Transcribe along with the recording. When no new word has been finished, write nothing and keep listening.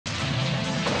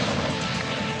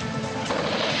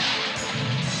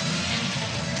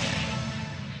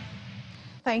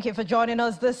Thank you for joining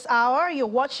us this hour. You're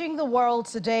watching The World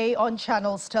Today on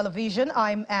Channels Television.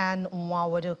 I'm Anne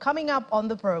Mwawadu. Coming up on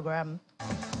the program,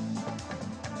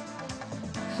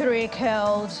 3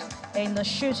 killed in the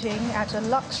shooting at a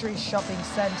luxury shopping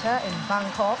center in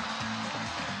Bangkok.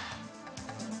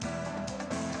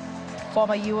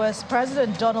 Former U.S.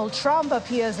 President Donald Trump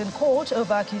appears in court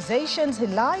over accusations he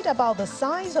lied about the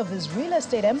size of his real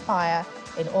estate empire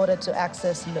in order to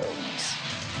access loans.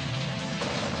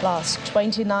 Plus,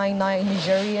 29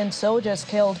 Nigerian soldiers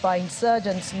killed by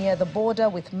insurgents near the border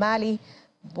with Mali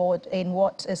in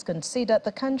what is considered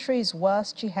the country's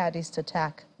worst jihadist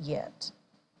attack yet.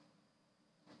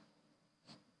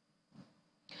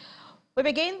 We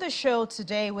begin the show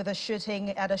today with a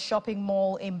shooting at a shopping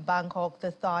mall in Bangkok,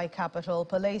 the Thai capital.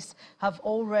 Police have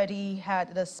already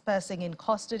had this person in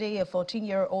custody, a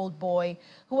 14-year-old boy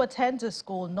who attends a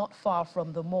school not far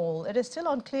from the mall. It is still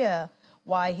unclear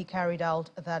why he carried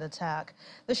out that attack.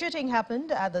 The shooting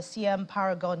happened at the Siam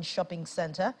Paragon Shopping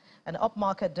Center, an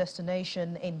upmarket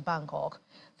destination in Bangkok.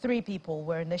 3 people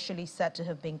were initially said to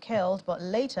have been killed, but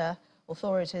later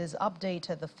authorities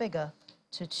updated the figure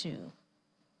to 2.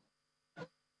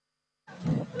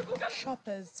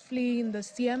 Shoppers fleeing the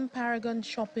Siam Paragon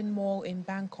shopping mall in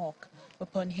Bangkok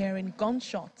upon hearing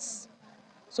gunshots.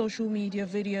 Social media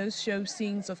videos show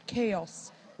scenes of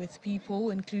chaos, with people,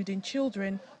 including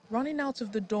children, running out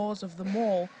of the doors of the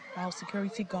mall while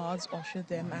security guards usher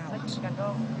them out.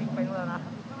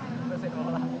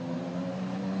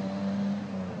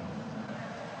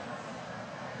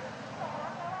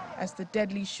 As the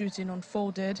deadly shooting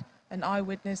unfolded, an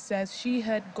eyewitness says she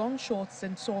heard gunshots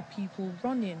and saw people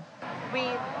running. We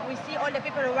see all the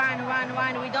people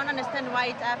run. We don't understand why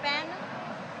it happened.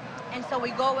 And so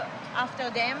we go after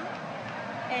them.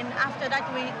 And after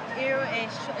that, we hear a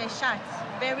shot,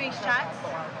 very shots.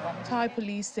 Thai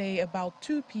police say about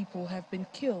 2 people have been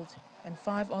killed and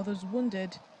 5 others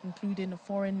wounded, including a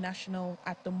foreign national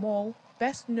at the mall,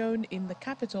 best known in the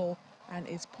capital and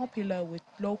is popular with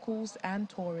locals and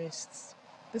tourists.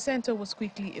 The center was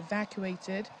quickly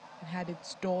evacuated and had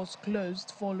its doors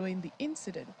closed following the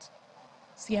incident.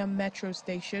 Siam Metro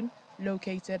Station,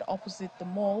 located opposite the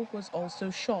mall, was also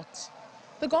shot.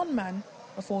 The gunman,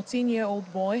 a 14-year-old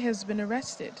boy, has been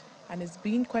arrested and is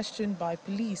being questioned by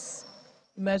police.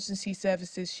 Emergency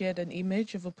services shared an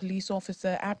image of a police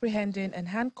officer apprehending and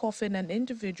handcuffing an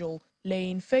individual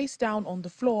laying face down on the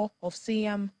floor of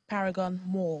Siam Paragon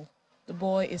Mall. The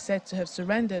boy is said to have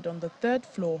surrendered on the 3rd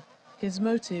floor. His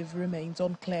motive remains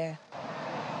unclear.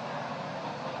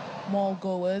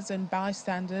 Mall-goers and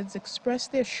bystanders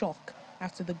expressed their shock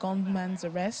after the gunman's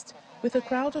arrest, with a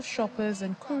crowd of shoppers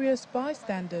and curious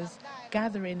bystanders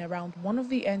gathering around one of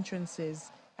the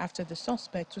entrances after the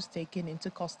suspect was taken into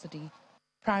custody.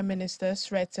 Prime Minister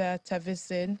Srettha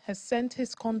Thavisin has sent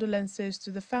his condolences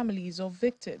to the families of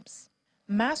victims.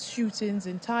 Mass shootings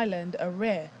in Thailand are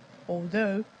rare,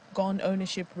 although gun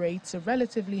ownership rates are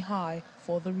relatively high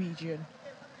for the region.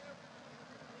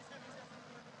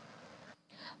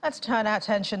 Let's turn our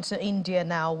attention to India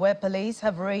now, where police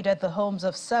have raided the homes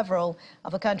of several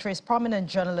of the country's prominent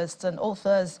journalists and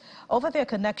authors over their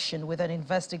connection with an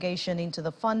investigation into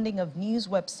the funding of news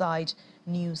website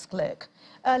NewsClick.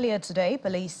 Earlier today,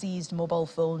 police seized mobile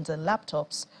phones and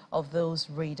laptops of those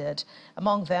raided.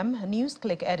 Among them,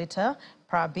 NewsClick editor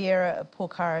Prabir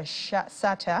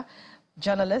Pukarsatya,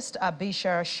 journalist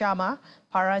Abhishar Sharma,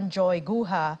 Paranjoy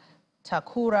Guha,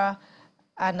 Thakura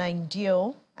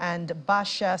Anandyo, and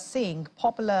Basha Singh,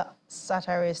 popular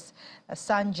satirist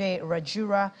Sanjay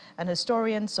Rajura, and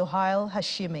historian Sohail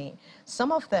Hashimi.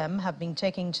 Some of them have been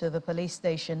taken to the police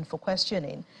station for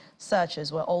questioning.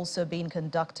 Searches were also being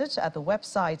conducted at the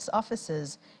website's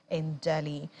offices in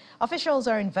Delhi. Officials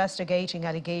are investigating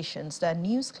allegations that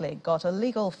NewsClick got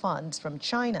illegal funds from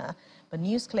China, but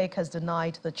NewsClick has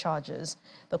denied the charges.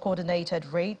 The coordinated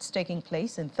raids taking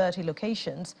place in 30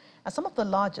 locations are some of the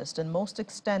largest and most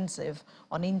extensive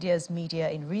on India's media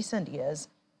in recent years.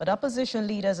 But opposition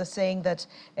leaders are saying that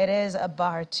it is a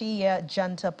Bharatiya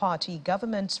Janata Party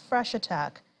government's fresh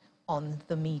attack on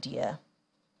the media.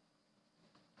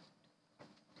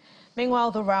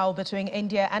 Meanwhile, the row between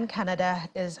India and Canada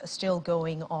is still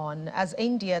going on, as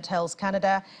India tells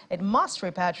Canada it must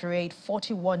repatriate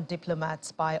 41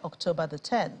 diplomats by October the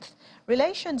 10th.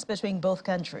 Relations between both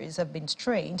countries have been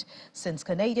strained since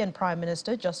Canadian Prime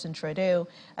Minister Justin Trudeau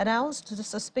announced the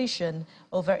suspicion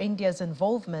over India's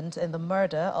involvement in the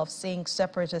murder of Sikh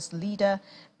separatist leader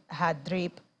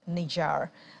Hardeep Nijjar.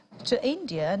 To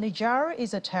India, Nijjar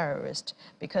is a terrorist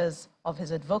because of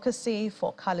his advocacy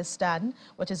for Khalistan,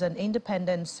 which is an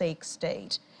independent Sikh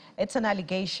state. It's an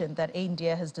allegation that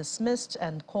India has dismissed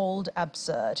and called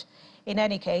absurd. In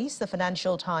any case, the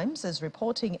Financial Times is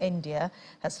reporting India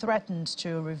has threatened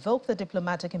to revoke the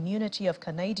diplomatic immunity of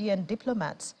Canadian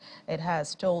diplomats it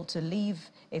has told to leave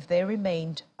if they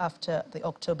remained after the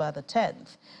October the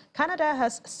 10th. Canada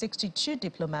has 62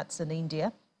 diplomats in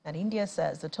India, and India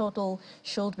says the total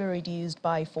should be reduced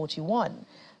by 41.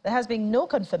 There has been no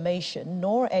confirmation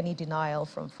nor any denial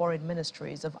from foreign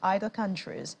ministries of either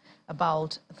countries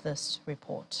about this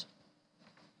report.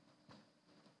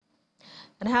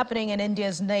 And happening in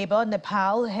India's neighbor,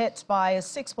 Nepal, hit by a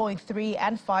 6.3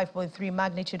 and 5.3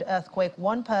 magnitude earthquake.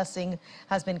 One person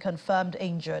has been confirmed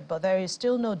injured, but there is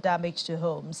still no damage to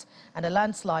homes. And a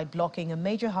landslide blocking a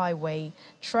major highway.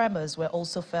 Tremors were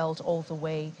also felt all the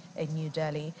way in New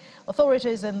Delhi.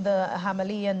 Authorities in the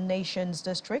Himalayan nations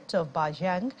district of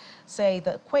Bajang say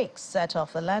that quakes set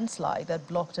off a landslide that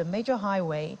blocked a major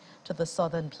highway to the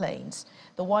southern plains.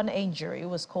 The one injury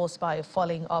was caused by a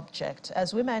falling object.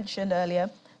 As we mentioned earlier,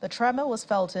 the tremor was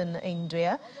felt in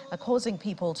India, causing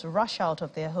people to rush out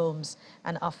of their homes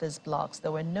and office blocks.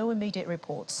 There were no immediate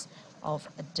reports of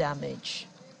damage.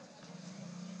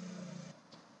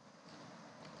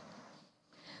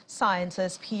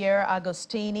 Scientists Pierre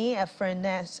Agostini,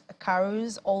 Fernette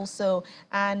Carus, also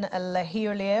Anne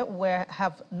Lahirlier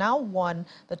have now won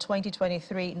the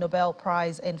 2023 Nobel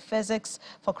Prize in Physics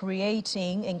for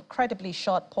creating incredibly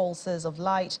short pulses of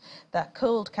light that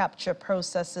could capture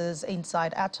processes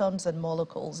inside atoms and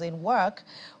molecules in work,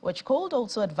 which could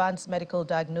also advance medical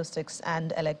diagnostics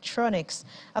and electronics.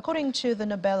 According to the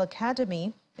Nobel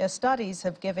Academy, their studies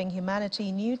have given humanity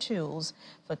new tools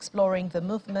for exploring the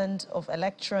movement of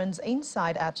electrons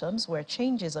inside atoms where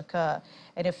changes occur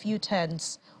in a few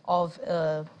tenths of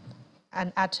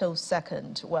an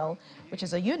attosecond, which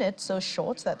is a unit so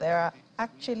short that there are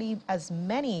actually as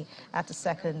many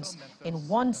attoseconds in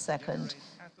 1 second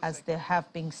as there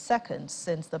have been seconds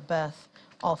since the birth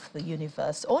of the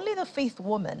universe. Only the 5th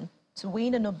woman to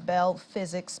win a Nobel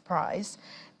Physics Prize.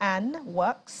 Anne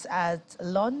works at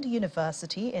Lund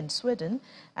University in Sweden,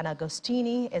 and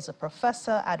Agostini is a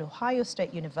professor at Ohio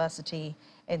State University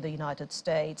in the United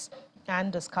States.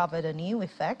 Anne discovered a new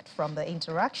effect from the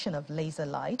interaction of laser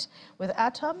light with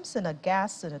atoms in a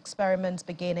gas in experiments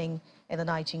beginning in the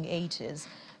 1980s.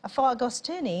 For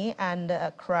Agostini and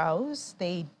Krauss,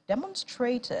 they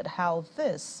demonstrated how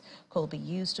this could be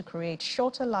used to create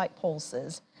shorter light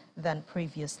pulses than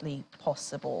previously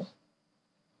possible.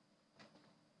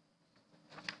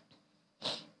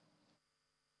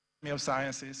 Academy of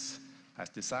Sciences has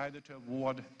decided to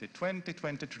award the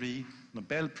 2023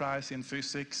 Nobel Prize in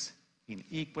Physics in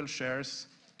equal shares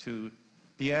to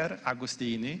Pierre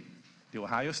Agostini, the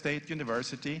Ohio State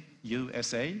University,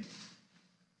 USA,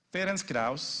 Ferenc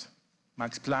Krauss,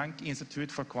 Max Planck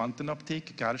Institute for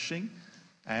Quantenoptik, Garching,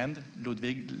 and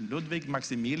Ludwig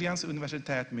Maximilians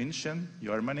Universität München,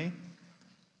 Germany,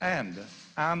 and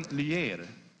Anne Lahirlier,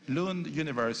 Lund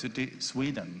University,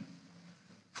 Sweden,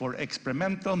 for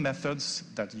experimental methods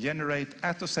that generate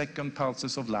attosecond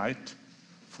pulses of light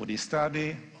for the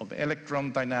study of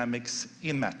electron dynamics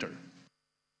in matter.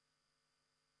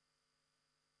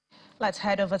 Let's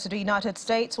head over to the United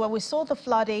States, where we saw the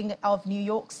flooding of New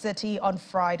York City on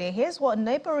Friday. Here's what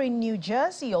neighboring New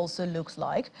Jersey also looks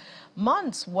like.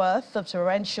 Months' worth of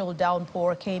torrential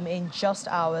downpour came in just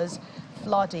hours,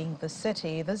 flooding the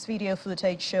city. This video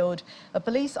footage showed a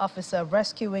police officer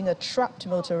rescuing a trapped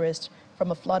motorist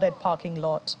from a flooded parking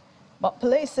lot. But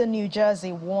police in New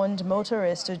Jersey warned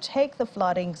motorists to take the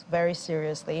flooding very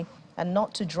seriously and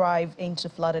not to drive into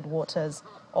flooded waters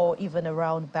or even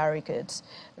around barricades.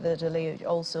 The deluge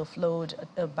also flowed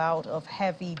a bout of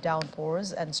heavy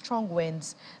downpours and strong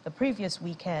winds the previous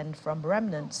weekend from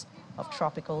remnants of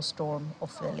Tropical Storm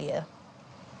Ophelia.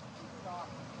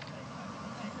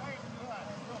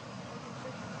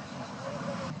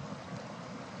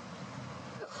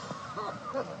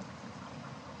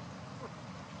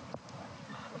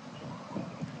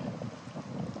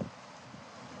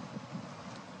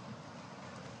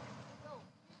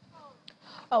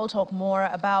 I'll talk more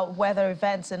about weather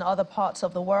events in other parts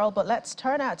of the world, but let's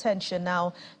turn our attention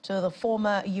now to the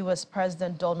former U.S.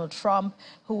 President Donald Trump,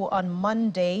 who on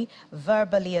Monday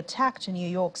verbally attacked New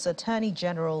York's Attorney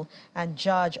General and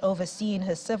judge overseeing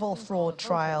his civil fraud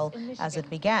trial as it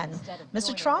began.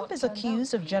 Mr. Trump is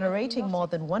accused of generating more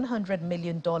than $100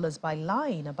 million by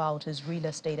lying about his real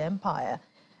estate empire.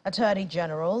 Attorney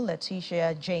General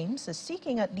Letitia James is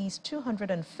seeking at least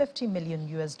 $250 million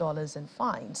in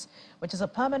fines, which is a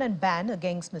permanent ban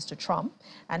against Mr. Trump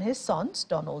and his sons,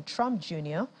 Donald Trump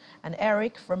Jr. and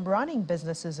Eric, from running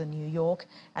businesses in New York,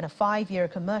 and a 5-year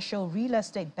commercial real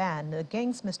estate ban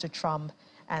against Mr. Trump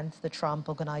and the Trump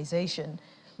Organization.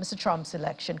 Mr. Trump's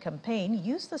election campaign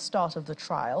used the start of the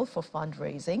trial for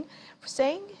fundraising,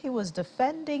 saying he was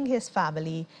defending his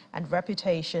family and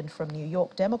reputation from New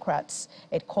York Democrats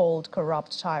it called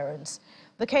corrupt tyrants.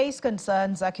 The case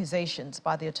concerns accusations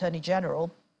by the Attorney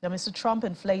General that Mr. Trump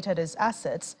inflated his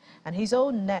assets and his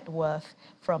own net worth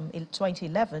from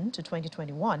 2011 to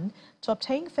 2021 to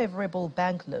obtain favorable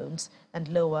bank loans and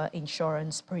lower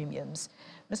insurance premiums.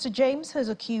 Mr. James has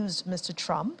accused Mr.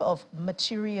 Trump of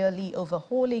materially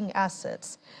overhauling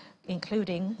assets,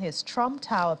 including his Trump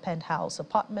Tower penthouse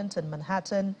apartment in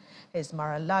Manhattan, his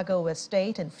Mar-a-Lago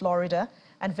estate in Florida,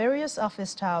 and various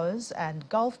office towers and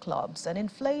golf clubs, and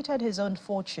inflated his own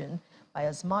fortune by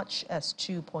as much as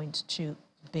 $2.2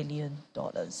 billion.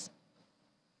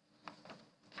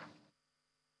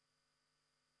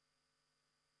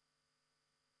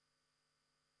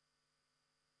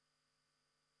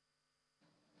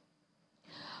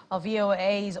 Our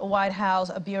VOA's White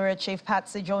House Bureau Chief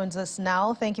Patsy joins us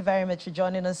now. Thank you very much for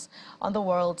joining us on The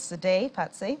World Today,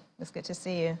 Patsy. It's good to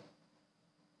see you.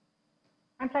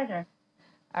 My pleasure.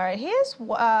 All right, here's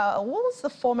what was the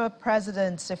former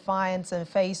president's defiance in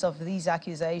face of these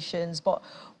accusations, but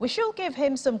we should give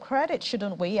him some credit,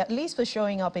 shouldn't we, at least for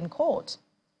showing up in court?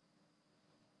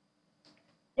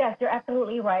 Yes, you're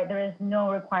absolutely right. There is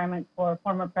no requirement for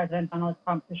former President Donald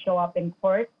Trump to show up in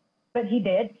court. But he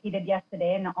did. He did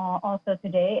yesterday and also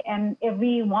today. And if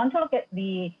we want to look at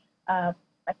the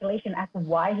speculation as to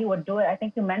why he would do it, I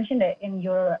think you mentioned it in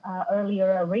your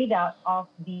earlier readout of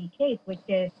the case, which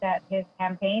is that his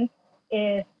campaign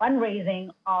is fundraising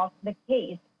off the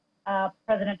case.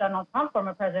 President Donald Trump,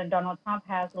 former President Donald Trump,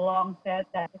 has long said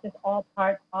that this is all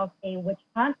part of a witch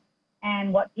hunt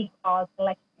and what he calls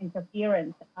election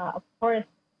interference. Of course,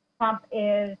 Trump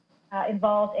is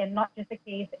involved in not just a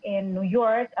case in New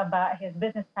York about his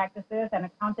business practices and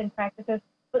accounting practices,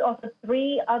 but also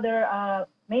 3 other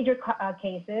major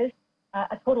cases,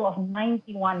 a total of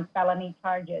 91 felony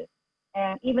charges.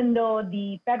 And even though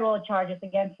the federal charges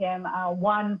against him,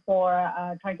 one for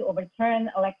trying to overturn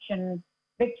election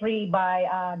victory by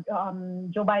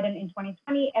Joe Biden in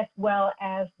 2020, as well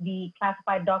as the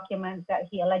classified documents that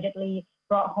he allegedly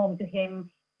brought home to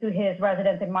him to his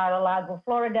residence in Mar-a-Lago,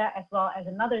 Florida, as well as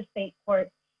another state court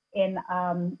in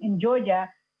Georgia,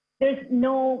 there's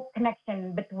no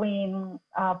connection between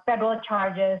federal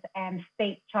charges and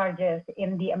state charges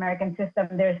in the American system.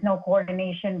 There's no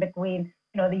coordination between,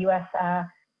 the U.S.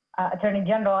 Attorney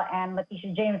General and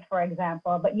Letitia James, for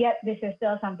example. But yet, this is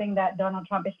still something that Donald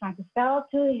Trump is trying to sell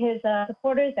to his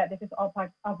supporters, that this is all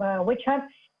part of a witch hunt.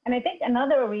 And I think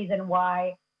another reason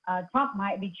why Trump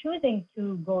might be choosing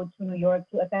to go to New York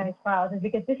to attend his trials is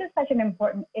because this is such an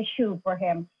important issue for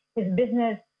him. His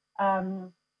business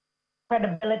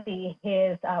credibility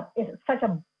is such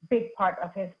a big part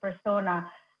of his persona.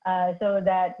 So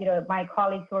that my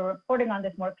colleagues who are reporting on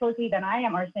this more closely than I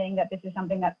am are saying that this is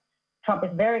something that Trump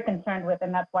is very concerned with,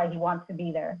 and that's why he wants to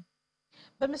be there.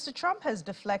 But Mr. Trump has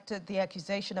deflected the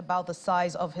accusation about the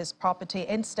size of his property.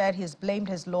 Instead, he's blamed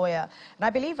his lawyer. And I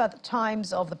believe at the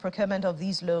times of the procurement of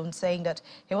these loans, saying that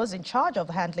he was in charge of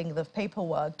handling the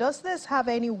paperwork. Does this have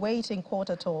any weight in court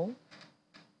at all?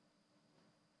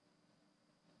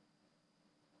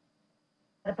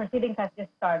 The proceedings have just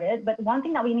started. But one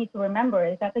thing that we need to remember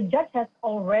is that the judge has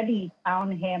already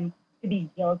found him to be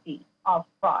guilty of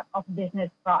fraud, of business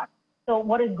fraud. So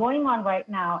what is going on right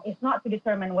now is not to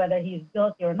determine whether he's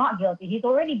guilty or not guilty. He's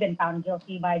already been found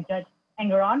guilty by Judge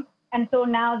Engeron. And so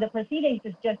now the proceedings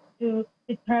is just to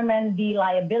determine the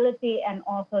liability and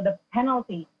also the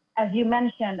penalty. As you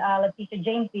mentioned, Letitia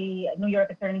James, the New York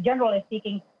Attorney General, is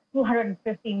seeking $250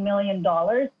 million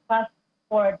plus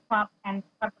for Trump and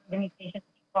Trump organization to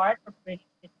start for New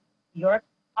York.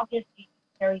 Obviously,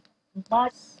 there is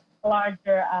much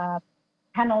larger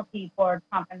penalty for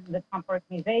Trump and the Trump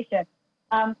organization.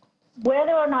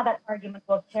 Whether or not that argument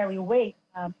will carry weight,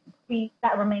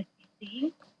 that remains to be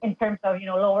seen in terms of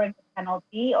lowering the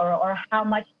penalty or how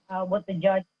much would the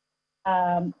judge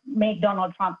make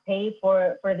Donald Trump pay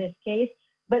for this case.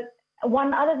 But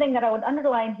one other thing that I would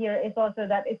underline here is also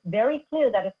that it's very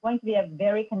clear that it's going to be a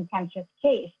very contentious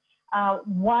case.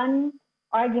 One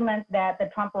argument that the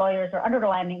Trump lawyers are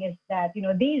underlining is that,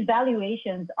 these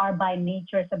valuations are by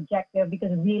nature subjective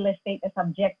because real estate is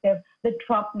subjective. The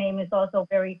Trump name is also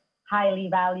very highly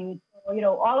valued.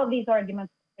 So, all of these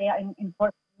arguments, they are in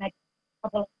court next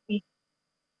couple of weeks.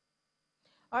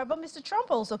 All right, but Mr.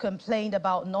 Trump also complained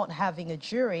about not having a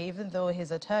jury, even though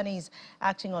his attorneys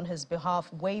acting on his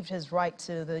behalf waived his right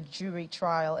to the jury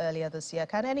trial earlier this year.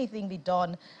 Can anything be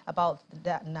done about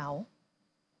that now?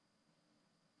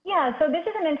 Yeah, so this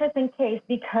is an interesting case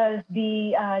because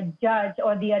the judge,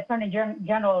 or the attorney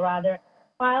general rather,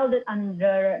 filed it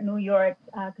under New York's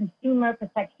consumer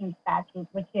protection statute,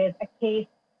 which is a case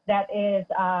that is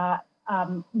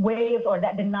waived or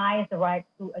that denies the right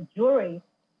to a jury.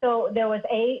 So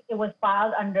it was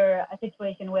filed under a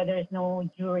situation where there is no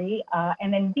jury,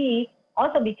 and then B,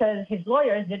 also because his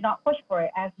lawyers did not push for it,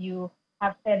 as you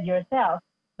have said yourself.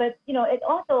 But, it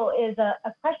also is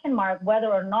a question mark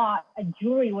whether or not a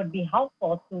jury would be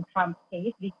helpful to Trump's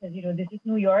case because, this is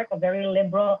New York, a very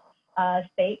liberal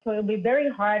state. So it would be very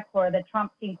hard for the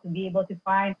Trump team to be able to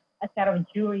find a set of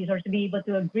juries or to be able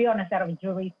to agree on a set of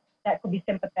juries that could be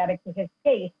sympathetic to his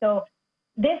case. So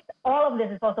all of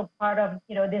this is also part of,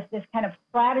 this kind of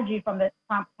strategy from the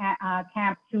Trump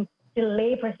camp to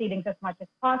delay proceedings as much as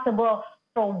possible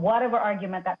for whatever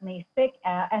argument that may stick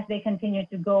as they continue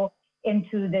to go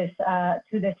into this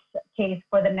case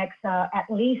for the next at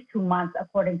least 2 months,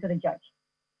 according to the judge.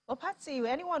 Well, Patsy,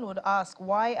 anyone would ask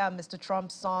why are Mr.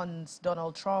 Trump's sons,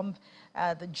 Donald Trump,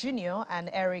 the Jr. and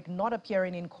Eric, not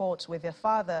appearing in court with their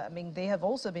father? I mean, they have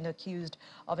also been accused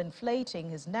of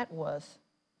inflating his net worth.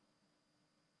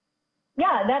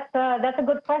 Yeah, that's a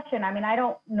good question. I mean, I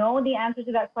don't know the answer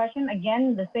to that question.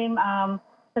 Again, the same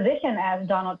position as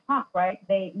Donald Trump, right?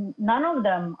 None of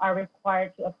them are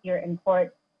required to appear in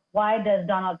court. Why does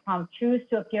Donald Trump choose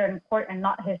to appear in court and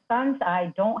not his sons?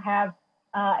 I don't have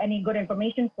any good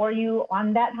information for you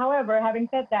on that. However, having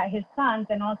said that, his sons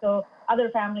and also other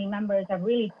family members have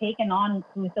really taken on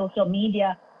to social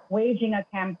media, waging a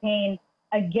campaign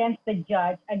against the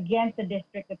judge, against the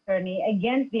district attorney,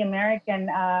 against the American,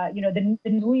 the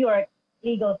New York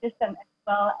legal system, as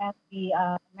well as the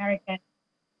American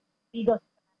legal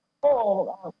system as a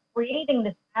whole, creating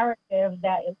this narrative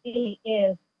that it really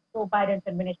is Joe Biden's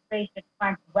administration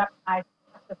trying to weaponize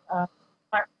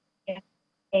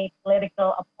a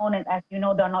political opponent. As you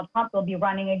know, Donald Trump will be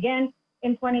running again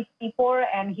in 2024,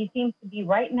 and he seems to be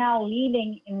right now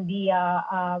leading in the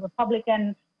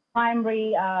Republican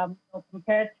primary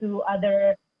compared to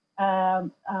other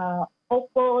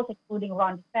hopefuls, including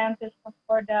Ron DeSantis from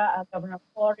Florida, Governor of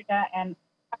Florida, and.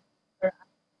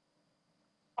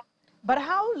 But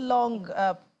how long?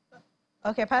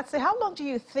 Okay, Patsy, how long do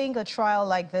you think a trial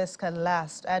like this can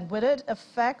last? And would it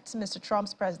affect Mr.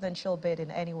 Trump's presidential bid in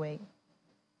any way?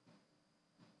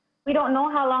 We don't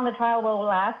know how long the trial will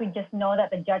last. We just know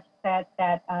that the judge said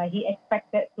that he expects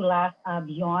it to last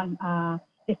beyond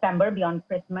December, beyond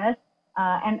Christmas.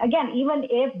 And again, even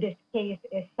if this case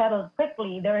is settled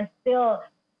quickly, there are still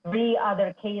 3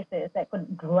 other cases that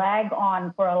could drag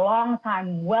on for a long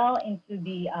time, well into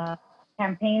the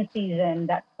campaign season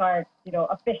that starts,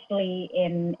 officially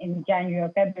in January or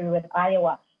February with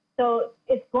Iowa. So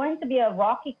it's going to be a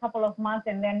rocky couple of months.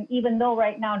 And then even though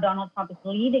right now Donald Trump is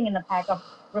leading in the pack of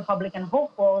Republican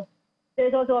hopefuls,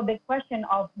 there's also a big question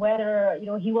of whether,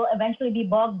 he will eventually be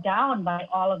bogged down by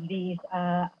all of these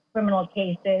criminal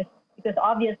cases, because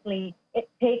obviously it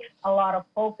takes a lot of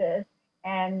focus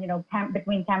and,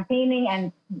 between campaigning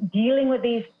and dealing with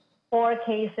these 4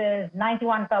 cases,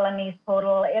 91 felonies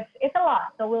total, it's a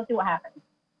lot. So we'll see what happens.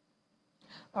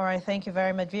 All right, thank you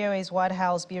very much. VOA's White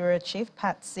House Bureau Chief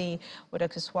Patsy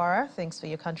Widakuswara, thanks for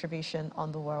your contribution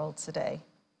on The World Today.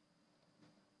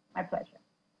 My pleasure.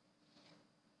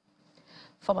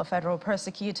 Former federal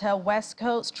prosecutor, West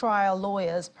Coast trial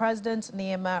lawyers, President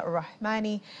Neema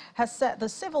Rahmani has said the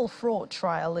civil fraud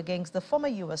trial against the former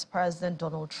U.S. President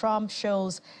Donald Trump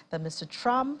shows that Mr.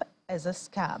 Trump is a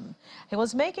scam. He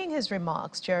was making his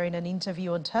remarks during an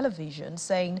interview on television,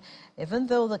 saying even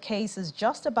though the case is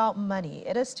just about money,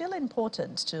 it is still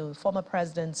important to former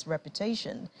president's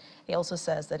reputation. He also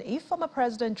says that if former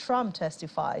President Trump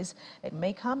testifies, it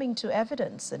may come into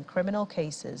evidence in criminal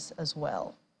cases as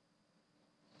well.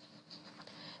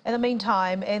 In the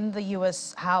meantime, in the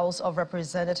U.S. House of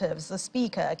Representatives, the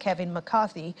Speaker, Kevin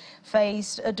McCarthy,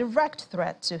 faced a direct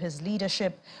threat to his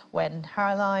leadership when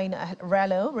Caroline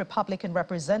Rallo, Republican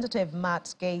Representative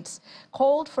Matt Gaetz,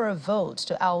 called for a vote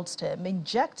to oust him,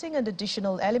 injecting an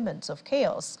additional element of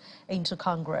chaos into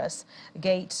Congress.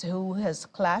 Gaetz, who has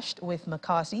clashed with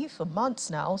McCarthy for months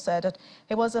now, said that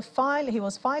he was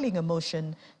filing a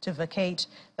motion to vacate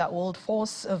that would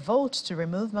force a vote to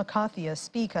remove McCarthy as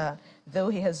Speaker, though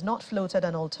he has not floated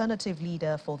an alternative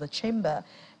leader for the chamber.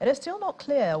 It is still not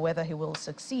clear whether he will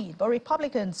succeed, but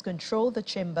Republicans control the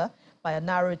chamber by a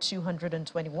narrow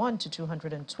 221 to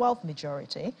 212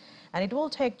 majority, and it will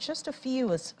take just a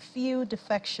few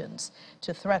defections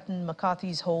to threaten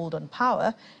McCarthy's hold on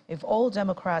power if all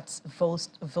Democrats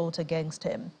vote against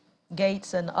him.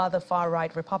 Gates and other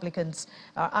far-right Republicans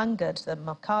are angered that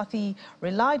McCarthy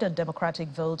relied on Democratic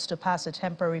votes to pass a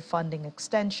temporary funding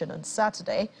extension on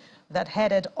Saturday that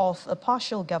headed off a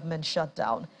partial government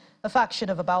shutdown. A faction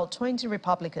of about 20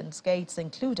 Republicans, Gates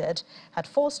included, had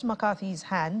forced McCarthy's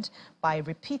hand by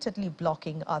repeatedly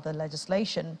blocking other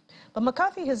legislation. But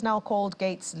McCarthy has now called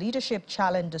Gates' leadership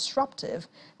challenge disruptive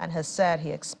and has said he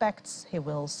expects he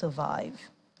will survive.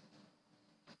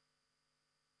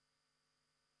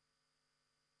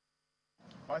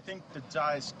 I think the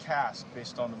die is cast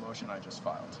based on the motion I just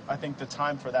filed. I think the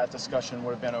time for that discussion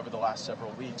would have been over the last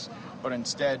several weeks, but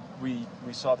instead we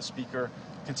saw the Speaker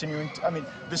continuing to,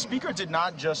 the Speaker did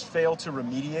not just fail to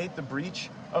remediate the breach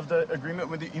of the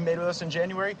agreement he made with us in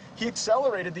January, he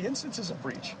accelerated the instances of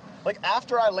breach. Like,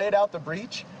 after I laid out the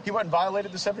breach, he went and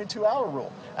violated the 72-hour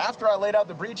rule. After I laid out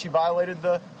the breach, he violated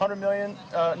the $100 million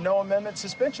no amendment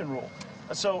suspension rule.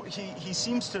 So he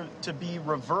seems to be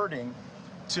reverting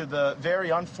to the very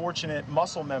unfortunate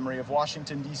muscle memory of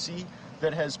Washington, D.C.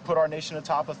 that has put our nation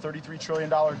atop a $33 trillion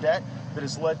debt that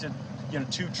has led to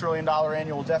 $2 trillion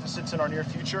annual deficits in our near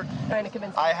future.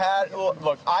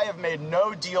 I have made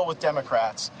no deal with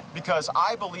Democrats because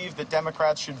I believe that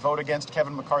Democrats should vote against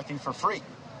Kevin McCarthy for free.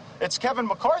 It's Kevin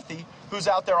McCarthy who's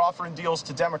out there offering deals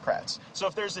to Democrats. So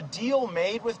if there's a deal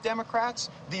made with Democrats,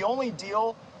 the only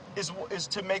deal is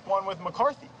to make one with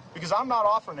McCarthy, because I'm not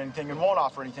offering anything and won't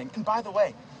offer anything. And by the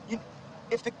way,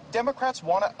 if the Democrats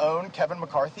want to own Kevin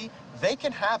McCarthy, they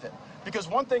can have him. Because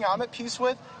one thing I'm at peace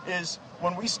with is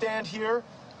when we stand here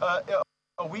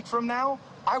a week from now,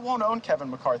 I won't own Kevin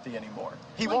McCarthy anymore.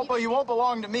 He won't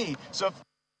belong to me. So if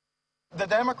the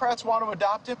Democrats want to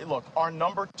adopt him, look, our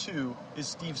number 2 is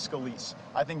Steve Scalise.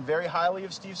 I think very highly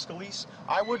of Steve Scalise.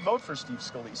 I would vote for Steve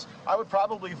Scalise. I would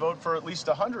probably vote for at least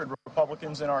 100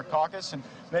 Republicans in our caucus and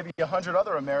maybe 100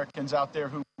 other Americans out there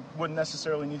who wouldn't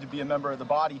necessarily need to be a member of the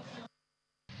body.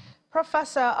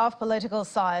 Professor of Political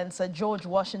Science at George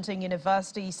Washington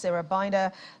University, Sarah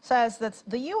Binder, says that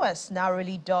the U.S.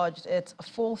 narrowly dodged its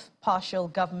 4th partial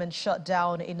government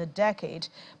shutdown in a decade,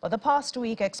 but the past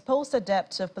week exposed the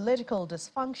depths of political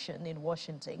dysfunction in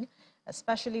Washington,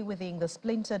 especially within the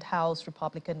splintered House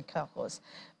Republican caucus.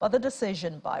 But the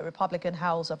decision by Republican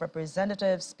House of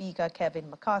Representatives Speaker Kevin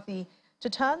McCarthy to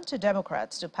turn to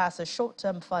Democrats to pass a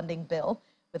short-term funding bill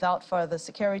without further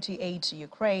security aid to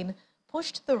Ukraine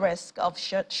pushed the risk of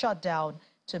shutdown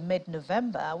to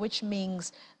mid-November, which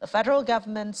means the federal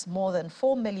government's more than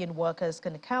 4 million workers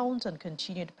can count on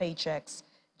continued paychecks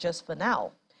just for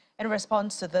now. In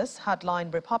response to this,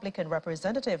 hardline Republican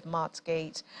Representative Matt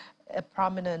Gaetz, a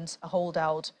prominent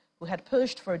holdout who had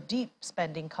pushed for deep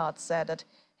spending cuts, said that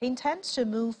he intends to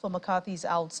move for McCarthy's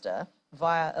ouster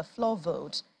via a floor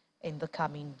vote in the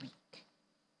coming week.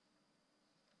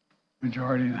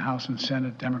 Majority in the House and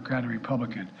Senate, Democrat and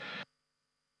Republican.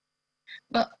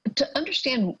 But to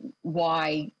understand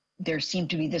why there seemed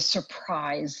to be this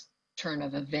surprise turn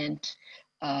of events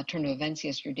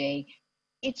yesterday,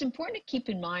 it's important to keep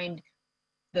in mind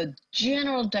the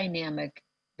general dynamic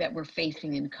that we're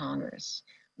facing in Congress,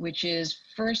 which is,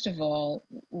 first of all,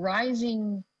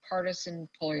 rising partisan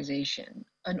polarization,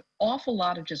 an awful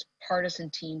lot of just partisan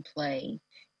team play.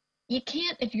 You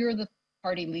can't, if you're the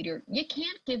party leader, you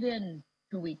can't give in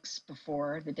 2 weeks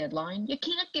before the deadline. You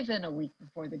can't give in a week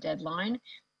before the deadline.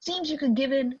 Seems you could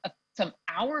give in some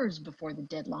hours before the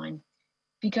deadline,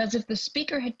 because if the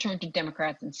Speaker had turned to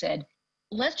Democrats and said,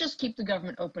 let's just keep the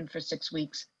government open for 6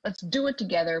 weeks, let's do it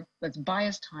together, let's buy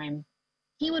us time,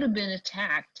 he would have been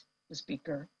attacked, the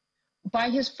Speaker, by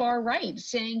his far right,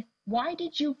 saying, why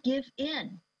did you give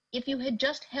in? If you had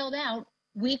just held out,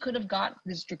 we could have got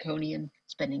this draconian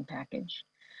spending package.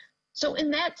 So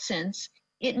in that sense,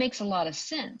 it makes a lot of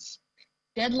sense.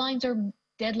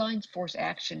 Deadlines force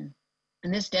action.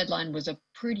 And this deadline was a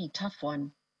pretty tough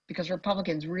one because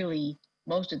Republicans really,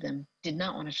 most of them, did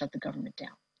not want to shut the government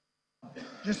down.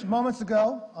 Just moments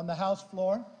ago on the House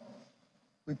floor,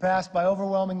 we passed by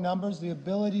overwhelming numbers the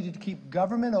ability to keep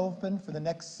government open for the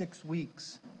next 6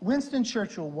 weeks. Winston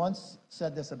Churchill once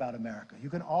said this about America: you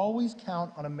can always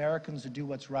count on Americans to do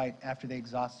what's right after they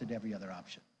exhausted every other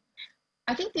option.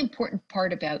 I think the important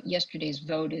part about yesterday's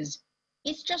vote is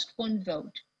it's just one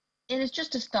vote, and it's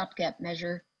just a stopgap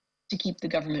measure to keep the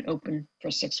government open for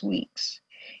 6 weeks.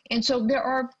 And so there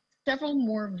are several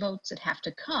more votes that have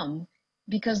to come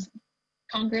because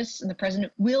Congress and the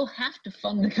president will have to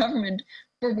fund the government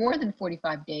for more than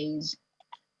 45 days.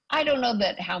 I don't know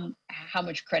that how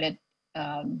much credit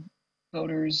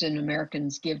voters and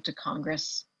Americans give to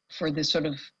Congress for this sort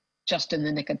of just in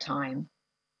the nick of time?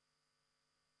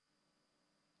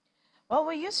 Well,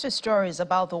 we're used to stories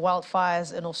about the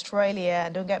wildfires in Australia,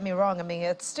 and don't get me wrong, I mean,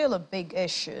 it's still a big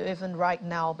issue, even right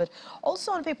now. But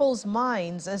also on people's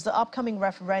minds is the upcoming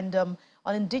referendum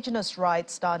on Indigenous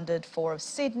rights standard for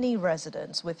Sydney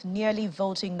residents, with nearly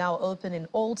voting now open in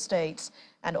all states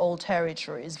and all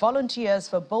territories. Volunteers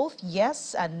for both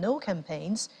yes and no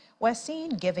campaigns were seen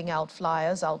giving out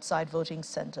flyers outside voting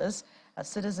centres as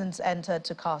citizens entered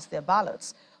to cast their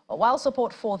ballots, while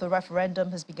support for the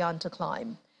referendum has begun to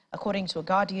climb. According to a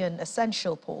Guardian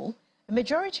Essential poll, a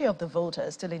majority of the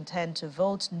voters still intend to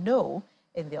vote no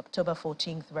in the October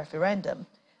 14th referendum.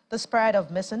 The spread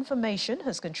of misinformation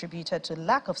has contributed to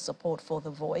lack of support for the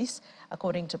voice,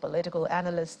 according to political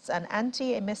analysts and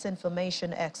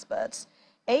anti-misinformation experts.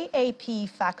 AAP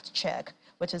Fact Check,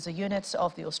 which is a unit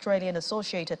of the Australian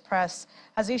Associated Press,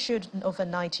 has issued over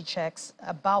 90 checks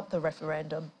about the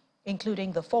referendum,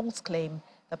 including the false claim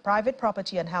that private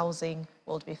property and housing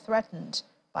will be threatened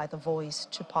by the voice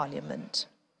to Parliament.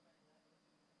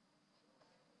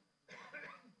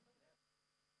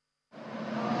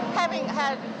 Having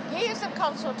had years of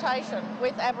consultation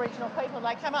with Aboriginal people,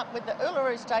 they come up with the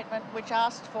Uluru Statement, which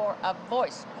asked for a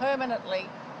voice permanently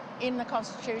in the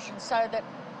Constitution so that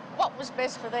what was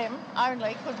best for them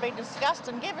only could be discussed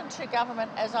and given to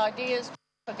government as ideas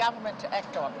for government to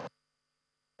act on.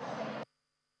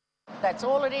 That's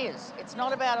all it is. It's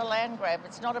not about a land grab.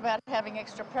 It's not about having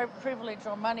extra privilege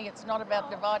or money. It's not about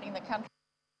dividing the country.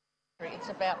 It's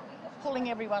about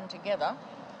pulling everyone together,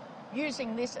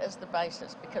 using this as the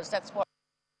basis, because that's what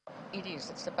it is.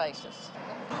 It's the basis.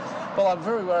 Well, I'm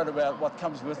very worried about what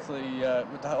comes with the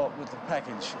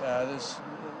package.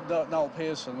 Noel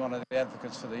Pearson, one of the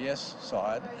advocates for the yes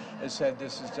side, has said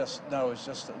this is just it's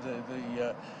just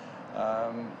the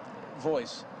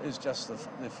voice is just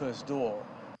the first door.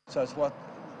 So it's what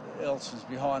else is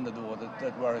behind the door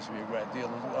that worries me a great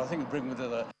deal. I think it brings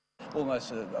with it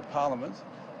almost a parliament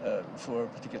for a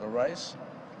particular race,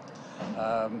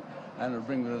 and it'll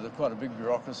bring with it quite a big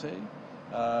bureaucracy.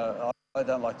 I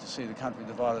don't like to see the country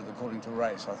divided according to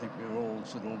race. I think we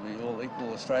should all be all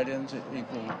equal Australians,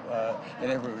 equal in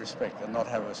every respect, and not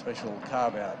have a special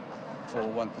carve-out for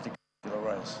one particular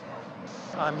race.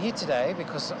 I'm here today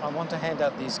because I want to hand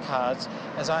out these cards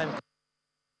as I'm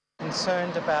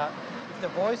concerned about if the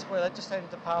voice were legislated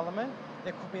to Parliament,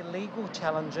 there could be legal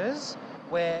challenges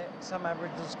where some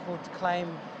Aboriginals could claim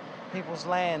people's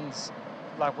lands,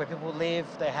 like where people live,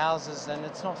 their houses, and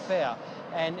it's not fair.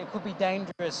 And it could be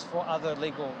dangerous for other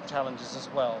legal challenges as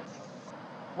well.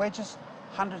 We're just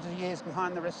hundreds of years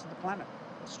behind the rest of the planet,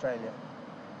 Australia.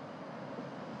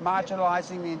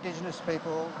 Marginalising the Indigenous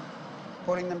people,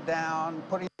 putting them down,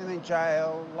 putting them in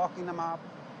jail, locking them up,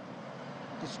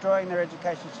 destroying their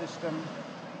education system.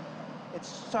 It's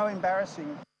so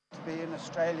embarrassing to be an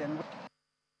Australian.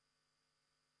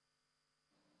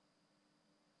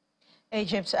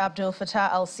 Egypt's Abdel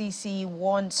Fattah al-Sisi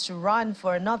wants to run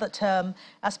for another term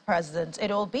as president.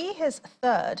 It will be his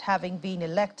third, having been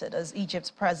elected as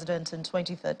Egypt's president in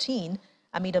 2013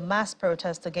 amid a mass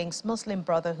protest against Muslim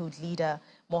Brotherhood leader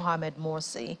Mohamed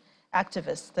Morsi.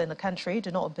 Activists in the country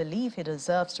do not believe he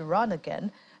deserves to run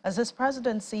again, as his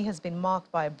presidency has been marked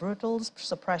by a brutal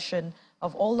suppression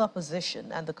of all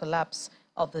opposition and the collapse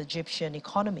of the Egyptian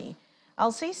economy.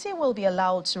 Al-Sisi will be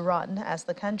allowed to run as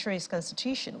the country's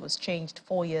constitution was changed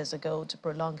 4 years ago to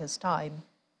prolong his time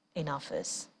in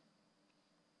office.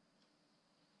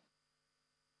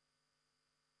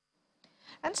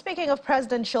 And speaking of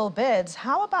presidential bids,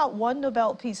 how about one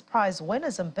Nobel Peace Prize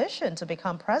winner's ambition to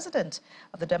become president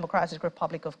of the Democratic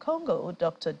Republic of Congo,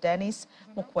 Dr. Denis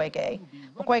Mukwege?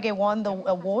 Mukwege won the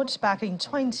award back in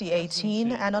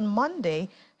 2018, and on Monday,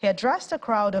 he addressed a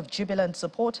crowd of jubilant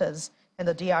supporters in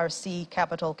the DRC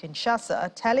capital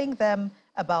Kinshasa, telling them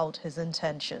about his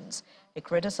intentions. He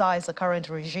criticized the current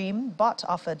regime, but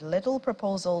offered little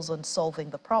proposals on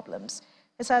solving the problems.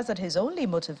 He says that his only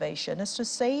motivation is to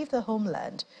save the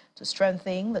homeland, to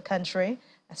strengthen the country,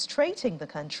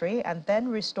 and then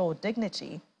restore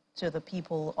dignity to the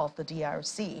people of the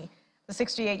DRC. The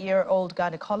 68-year-old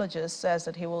gynecologist says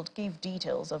that he will give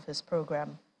details of his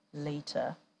program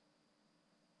later.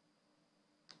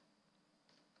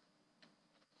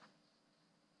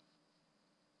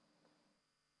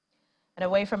 And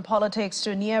away from politics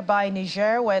to nearby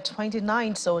Niger, where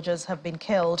 29 soldiers have been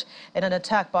killed in an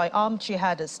attack by armed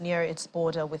jihadists near its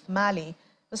border with Mali.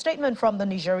 A statement from the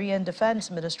Nigerian Defense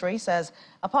Ministry says,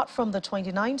 apart from the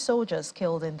 29 soldiers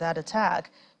killed in that attack,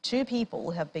 2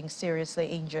 people have been seriously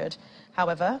injured.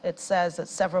 However, it says that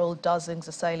several dozens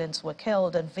assailants were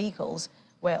killed and vehicles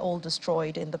were all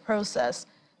destroyed in the process.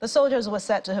 The soldiers were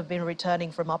said to have been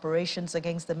returning from operations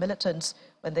against the militants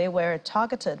when they were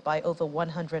targeted by over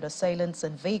 100 assailants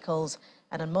and vehicles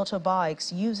and on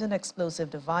motorbikes using explosive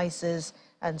devices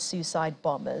and suicide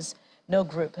bombers. No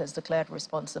group has declared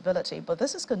responsibility, but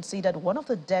this is considered one of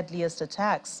the deadliest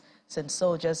attacks since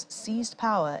soldiers seized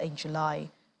power in July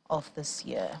of this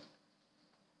year.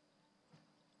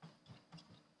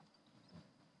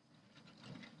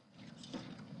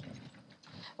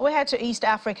 We head to East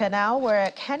Africa now,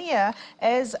 where Kenya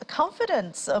is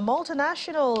confident a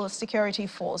multinational security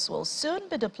force will soon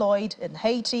be deployed in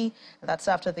Haiti. That's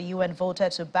after the UN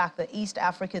voted to back the East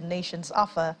African nation's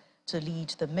offer to lead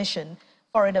the mission.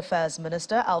 Foreign Affairs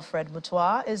Minister Alfred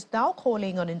Mutua is now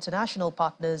calling on international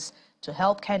partners to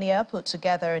help Kenya put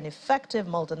together an effective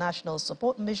multinational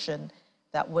support mission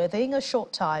that within a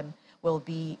short time will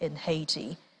be in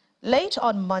Haiti. Late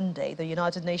on Monday, the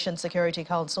United Nations Security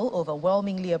Council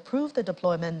overwhelmingly approved the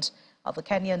deployment of the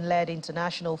Kenyan-led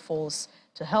international force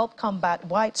to help combat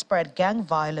widespread gang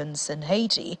violence in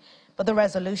Haiti. But the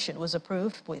resolution was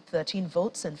approved with 13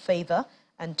 votes in favor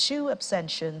and 2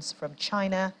 abstentions from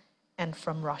China and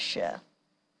from Russia.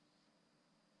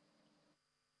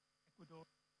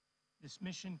 This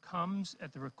mission comes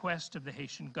at the request of the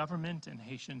Haitian government and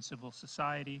Haitian civil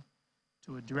society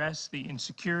to address the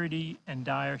insecurity and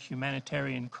dire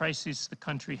humanitarian crisis the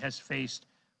country has faced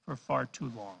for far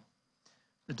too long.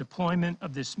 The deployment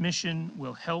of this mission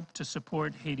will help to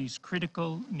support Haiti's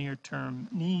critical near-term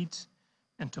needs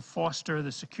and to foster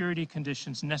the security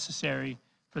conditions necessary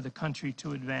for the country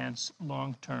to advance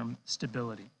long-term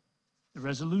stability. The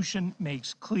resolution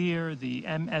makes clear the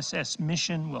MSS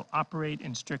mission will operate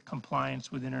in strict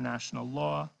compliance with international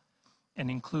law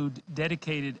and include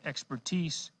dedicated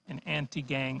expertise in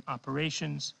anti-gang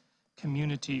operations,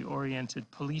 community-oriented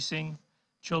policing,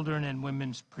 children and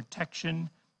women's protection,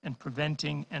 and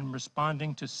preventing and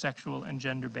responding to sexual and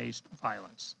gender-based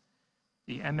violence.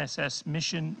 The MSS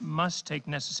mission must take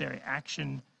necessary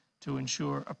action to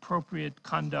ensure appropriate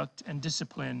conduct and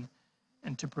discipline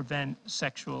and to prevent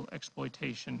sexual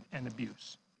exploitation and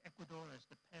abuse. Ecuador as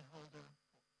the pen holder.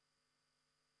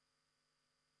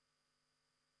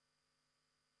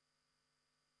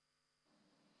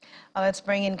 Let's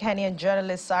bring in Kenyan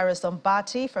journalist Cyrus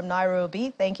Ombati from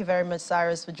Nairobi. Thank you very much,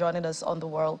 Cyrus, for joining us on The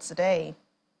World Today.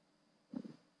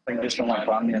 Thank you so much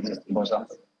for having me.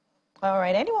 All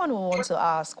right, anyone who wants to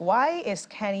ask, why is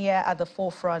Kenya at the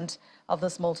forefront of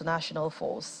this multinational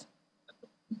force?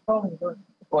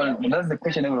 Well, that's the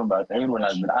question everyone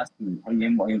has been asking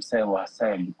him or himself or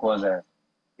herself, because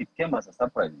it came as a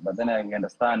surprise. But then I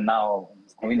understand now,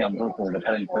 William Ruto, the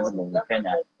current president of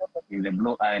Kenya, is the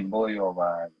blue-eyed boy of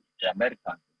the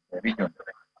American region.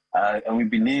 And we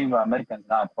believe Americans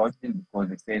now approaching because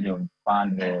they say they will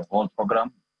fund the whole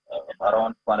program.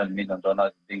 Around $200 million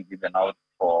being given out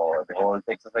for the whole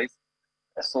exercise.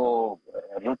 So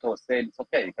Ruto said, it's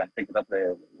okay, you can take it up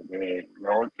the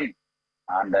whole thing.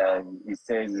 And he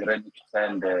says he's ready to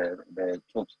send the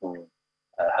troops to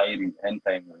Haiti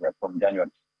anytime from January.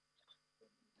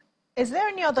 Is there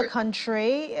any other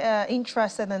country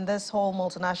interested in this whole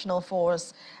multinational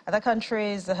force? Other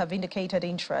countries that have indicated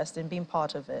interest in being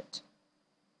part of it?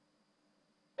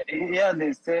 Yeah,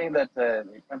 they say that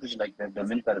countries like the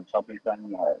Dominican Republic,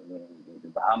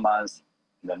 the Bahamas,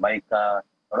 Jamaica,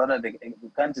 rather the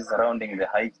countries surrounding the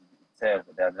Haiti itself,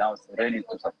 they are now ready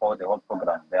to support the whole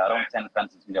program. There are around 10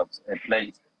 countries which have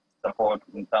pledged support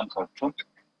in terms of troops.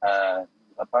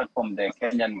 Apart from the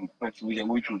Kenyan troops,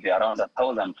 which will be around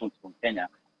 1,000 troops from Kenya,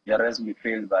 the rest will be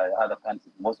filled by other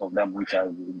countries, most of them which are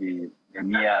the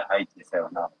near Haiti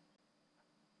itself now.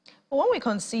 When we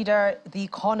consider the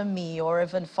economy or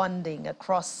even funding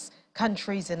across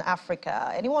countries in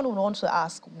Africa, anyone would want to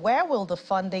ask, where will the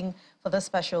funding for this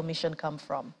special mission come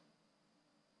from?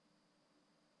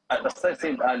 As I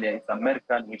said earlier, it's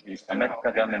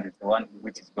American government is the one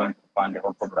which is going to fund the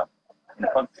whole program. In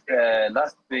fact,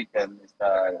 last week,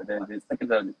 the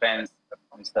Secretary of Defense,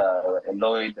 Mr.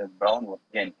 Lloyd Brown, was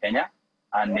here in Kenya,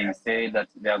 and he said that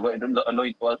they are going to,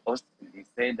 he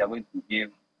said they are going to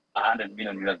give $100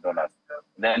 million.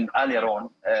 Then earlier on,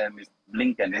 Mr.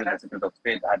 Blinken, the Secretary of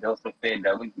State, had also said they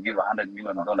are going to give $100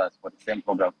 million for the same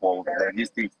program for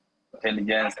logistics,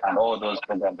 intelligence, and all those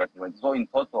programs that went. So in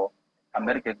total,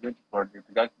 America is going to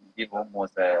give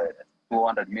almost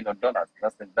 $200 million.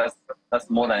 That's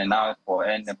more than enough for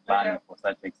any plan for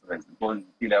such exercise, because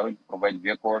they are going to provide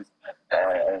vehicles,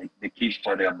 the kits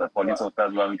for the police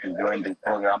officers who are going to join the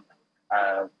program,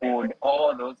 food,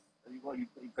 all those. you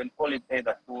can call it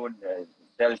either food,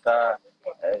 shelter,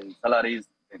 salaries.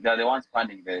 They're the ones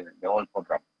funding the whole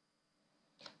program.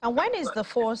 And when is the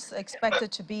force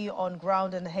expected to be on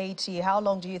ground in Haiti? How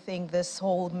long do you think this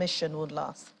whole mission would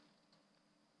last?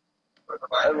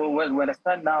 Well, we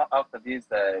understand now after this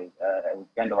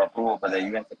kind of approval by the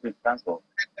UN Security Council,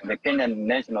 the Kenyan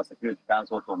National Security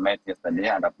Council also met yesterday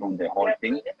and approved the whole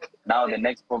thing. Now the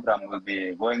next program will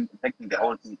be taking the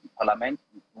whole thing to Parliament,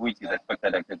 which is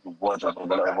expected to vote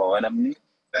overwhelmingly.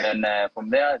 Then from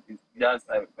there, it's just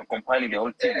compiling the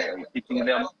whole thing, teaching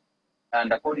them.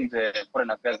 And according to the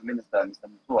Foreign Affairs Minister, Mr.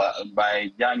 Mutua,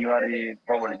 by January,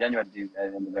 probably January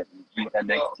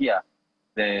next year,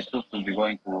 the troops will be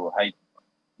going to Haiti.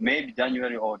 Maybe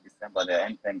January or December, they are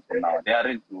entering for now. They are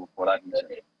ready for that mission.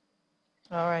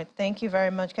 All right. Thank you very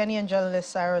much. Kenyan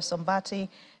journalist Sarah Sombati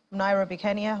from Nairobi,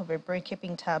 Kenya. We'll be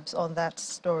keeping tabs on that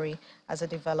story as it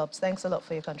develops. Thanks a lot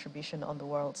for your contribution on The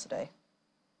World today.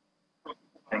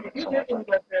 Thank you so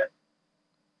much.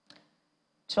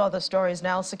 To other stories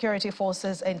now, security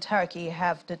forces in Turkey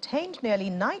have detained nearly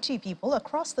 90 people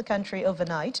across the country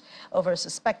overnight over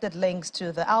suspected links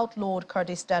to the outlawed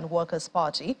Kurdistan Workers'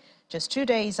 Party, just 2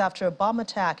 days after a bomb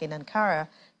attack in Ankara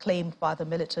claimed by the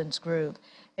militant group.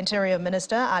 Interior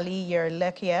Minister Ali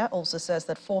Yerlekiye also says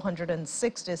that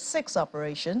 466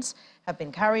 operations have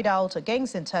been carried out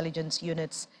against intelligence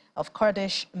units of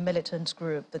Kurdish militant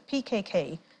group, the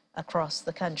PKK, across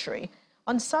the country.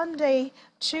 On Sunday,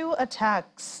 two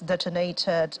attackers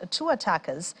detonated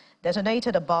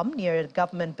a bomb near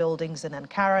government buildings in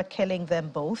Ankara, killing them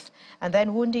both and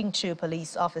then wounding 2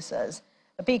 police officers.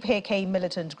 The PKK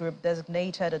militant group,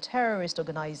 designated a terrorist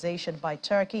organization by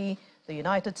Turkey, the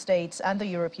United States and the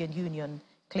European Union,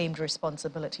 claimed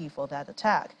responsibility for that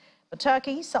attack. But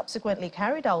Turkey subsequently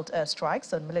carried out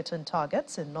airstrikes on militant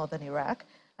targets in northern Iraq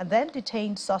and then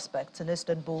detained suspects in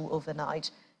Istanbul overnight,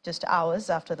 just hours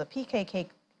after the PKK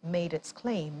made its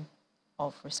claim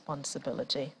of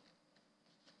responsibility.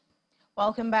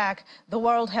 Welcome back. The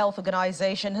World Health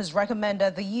Organization has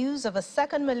recommended the use of a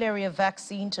second malaria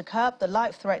vaccine to curb the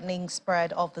life-threatening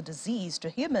spread of the disease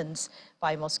to humans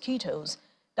by mosquitoes.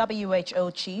 WHO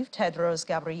Chief Tedros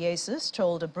Ghebreyesus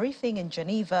told a briefing in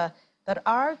Geneva that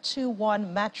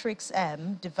R21 Matrix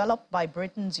M, developed by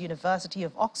Britain's University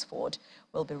of Oxford,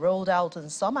 will be rolled out in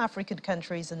some African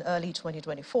countries in early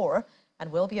 2024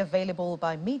 and will be available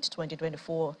by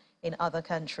mid-2024 in other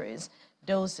countries.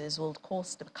 Doses will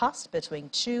cost between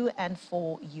 $2 and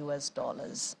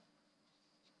 $4.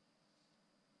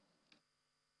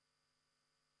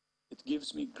 It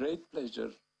gives me great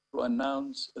pleasure to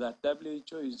announce that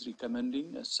WHO is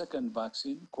recommending a second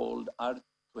vaccine called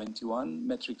R21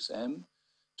 Matrix M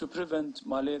to prevent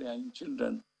malaria in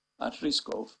children at risk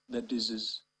of the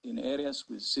disease. In areas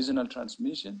with seasonal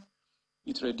transmission,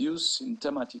 it reduced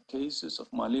symptomatic cases of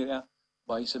malaria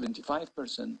by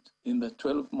 75% in the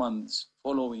 12 months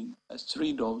following a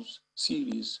 3-dose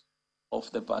series of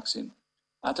the vaccine.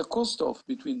 At a cost of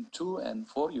between $2 and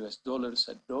 $4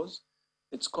 a dose,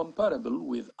 it's comparable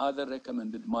with other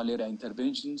recommended malaria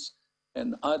interventions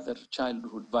and other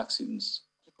childhood vaccines.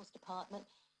 Department.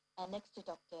 Next to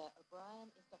Dr. O'Brien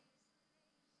is Dr.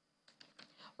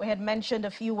 We had mentioned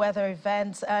a few weather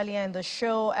events earlier in the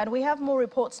show, and we have more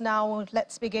reports now.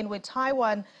 Let's begin with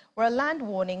Taiwan, where a land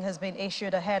warning has been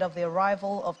issued ahead of the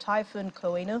arrival of Typhoon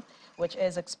Koinu, which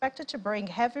is expected to bring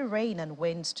heavy rain and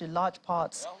winds to large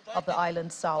parts of the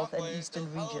island's south and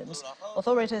eastern regions.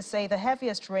 Authorities say the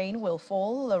heaviest rain will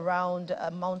fall around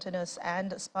mountainous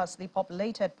and sparsely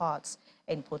populated parts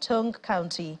in Putong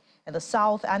County in the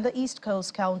south and the east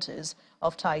coast counties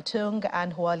of Taitung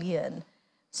and Hualien.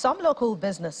 Some local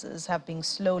businesses have been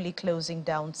slowly closing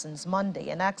down since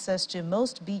Monday, and access to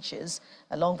most beaches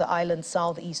along the island's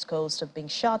southeast coast have been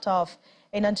shut off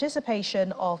in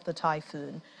anticipation of the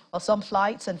typhoon. While some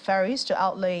flights and ferries to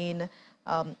outlying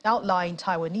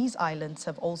Taiwanese islands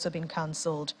have also been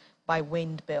cancelled by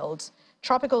wind builds.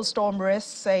 Tropical storm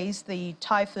risk says the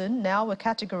typhoon, now a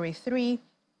Category 3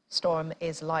 storm,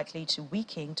 is likely to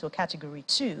weaken to a Category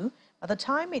 2 by the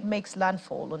time it makes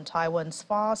landfall on Taiwan's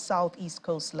far southeast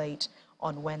coast late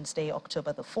on Wednesday,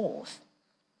 October the 4th.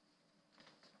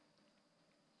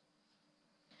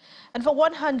 And for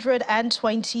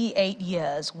 128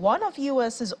 years, one of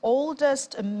U.S.'s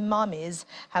oldest mummies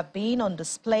have been on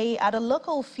display at a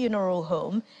local funeral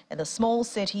home in the small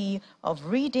city of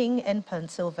Reading in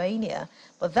Pennsylvania.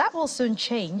 But that will soon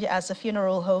change as the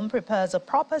funeral home prepares a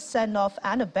proper send-off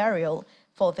and a burial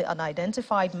for the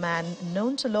unidentified man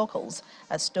known to locals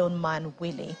as Stone Man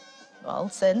Willie. Well,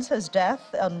 since his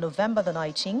death on November the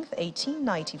 19th,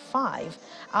 1895,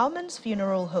 Almond's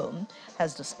funeral home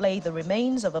has displayed the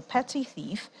remains of a petty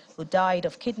thief who died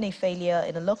of kidney failure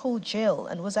in a local jail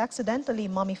and was accidentally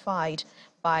mummified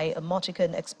by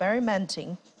emoticon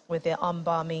experimenting with their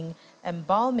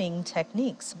embalming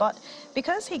techniques. But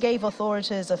because he gave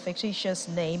authorities a fictitious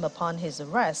name upon his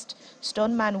arrest,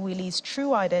 Stoneman Willie's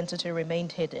true identity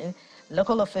remained hidden.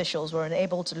 Local officials were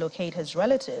unable to locate his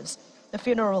relatives. The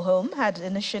funeral home had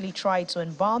initially tried to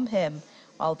embalm him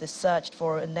while they searched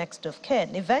for a next of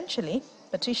kin. Eventually,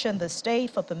 petitioned the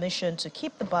state for permission to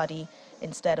keep the body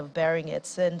instead of burying it,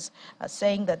 since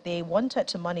saying that they wanted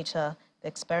to monitor the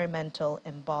experimental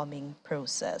embalming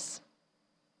process.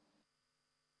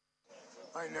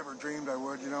 I never dreamed I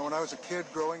would. You know, when I was a kid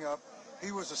growing up,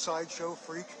 he was a sideshow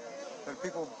freak that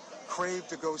people craved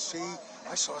to go see.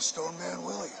 I saw Stoneman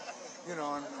Willie. You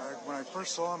know, and when I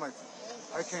first saw him,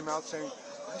 I came out saying,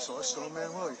 I saw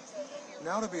Stoneman Willie.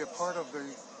 Now to be a part of the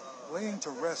laying to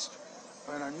rest,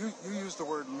 and you used the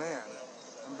word man.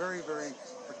 I'm very, very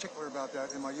particular about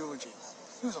that in my eulogy.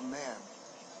 He was a man,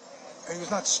 and he was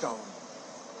not Stone.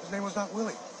 His name was not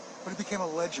Willie, but he became a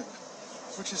legend,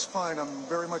 which is fine. I'm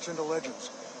very much into legends.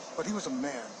 But he was a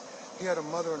man. He had a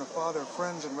mother and a father,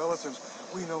 friends and relatives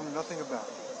we know nothing about.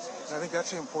 And I think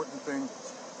that's the important thing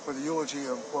for the eulogy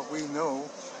of what we know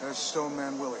as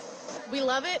Stoneman Willie. We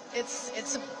love it. It's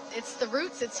the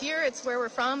roots. It's here. It's where we're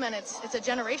from, and it's a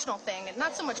generational thing. And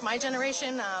not so much my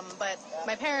generation, but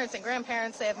my parents and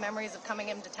grandparents. They have memories of coming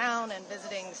into town and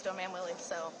visiting Stoneman Willie.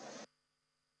 So.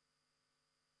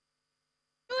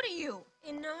 Who do you?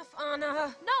 Enough,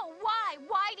 Anna. No, why?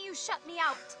 Why do you shut me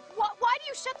out? Why do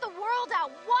you shut the world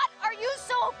out? What are you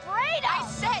so afraid of? I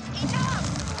said enough!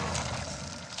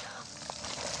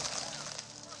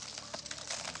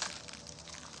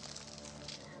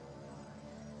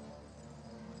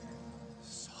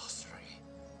 Sorcery.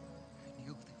 I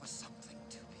knew there was something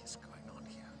dubious going on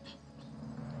here.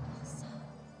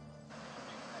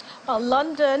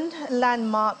 London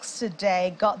landmarks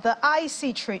today got the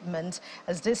icy treatment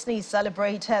as Disney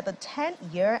celebrated the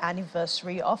 10th-year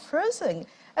anniversary of Frozen.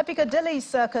 A Piccadilly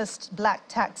Circus Black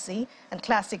Taxi and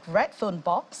classic red phone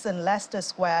box in Leicester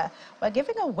Square were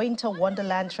giving a winter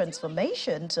wonderland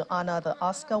transformation to honor the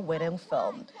Oscar-winning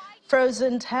film.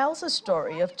 Frozen tells a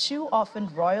story of two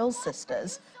orphaned royal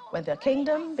sisters when their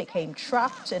kingdom became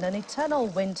trapped in an eternal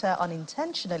winter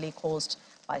unintentionally caused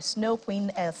by Snow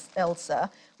Queen Elsa,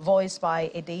 voiced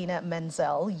by Idina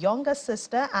Menzel. Younger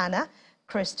sister Anna,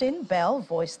 Kristen Bell,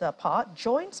 voiced the part,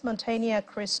 joins Montaigne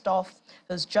Christoph,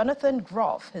 who's Jonathan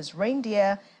Groff, his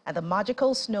reindeer, and the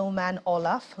magical snowman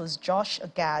Olaf, who's Josh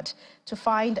Gad, to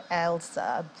find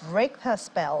Elsa, break her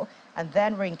spell, and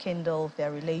then rekindle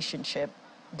their relationship.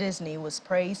 Disney was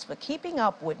praised for keeping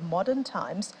up with modern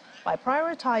times by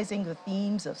prioritizing the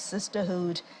themes of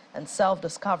sisterhood and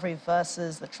self-discovery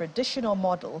versus the traditional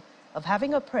model of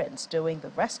having a prince doing the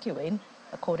rescuing,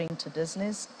 according to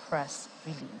Disney's press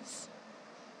release.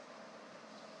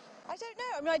 I don't know.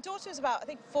 I mean, my daughter was about, I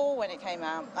think, 4 when it came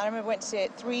out. I remember went to see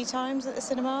it 3 times at the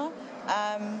cinema.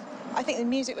 I think the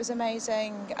music was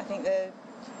amazing. I think the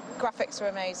graphics were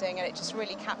amazing, and it just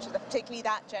really captured, particularly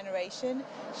that generation.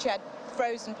 She had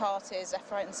Frozen parties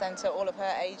left, right and centre, all of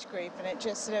her age group, and it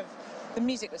just sort of, the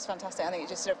music was fantastic. I think it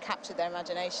just sort of captured their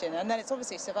imagination, and then it's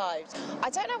obviously survived. I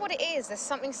don't know what it is. There's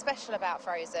something special about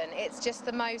Frozen. It's just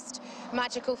the most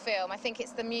magical film. I think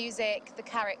it's the music, the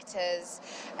characters.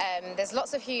 There's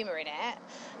lots of humour in it,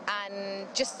 and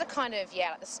just the kind of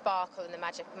like the sparkle and the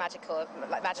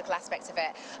magical aspect of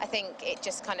it. I think it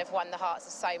just kind of won the hearts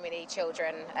of so many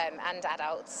children and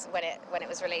adults when it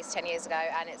was released 10 years ago,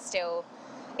 and it still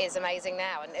is amazing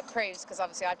now, and it proves, because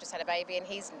obviously I've just had a baby and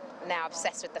he's now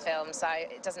obsessed with the film, so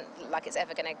it doesn't look like it's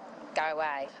ever going to go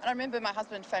away. And I remember my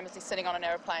husband famously sitting on an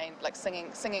aeroplane, like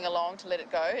singing along to Let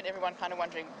It Go, and everyone kind of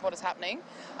wondering what is happening.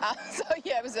 So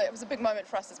yeah, it was a big moment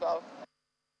for us as well.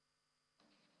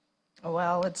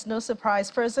 Well, it's no surprise.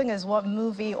 Frozen is one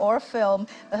movie or film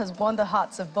that has won the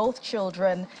hearts of both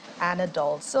children and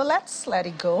adults. So let's let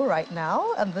it go right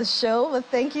now on the show. But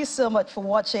thank you so much for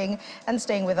watching and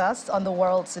staying with us on The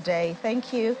World Today.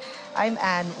 Thank you. I'm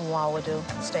Anne Nwawadu.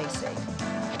 Stay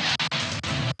safe.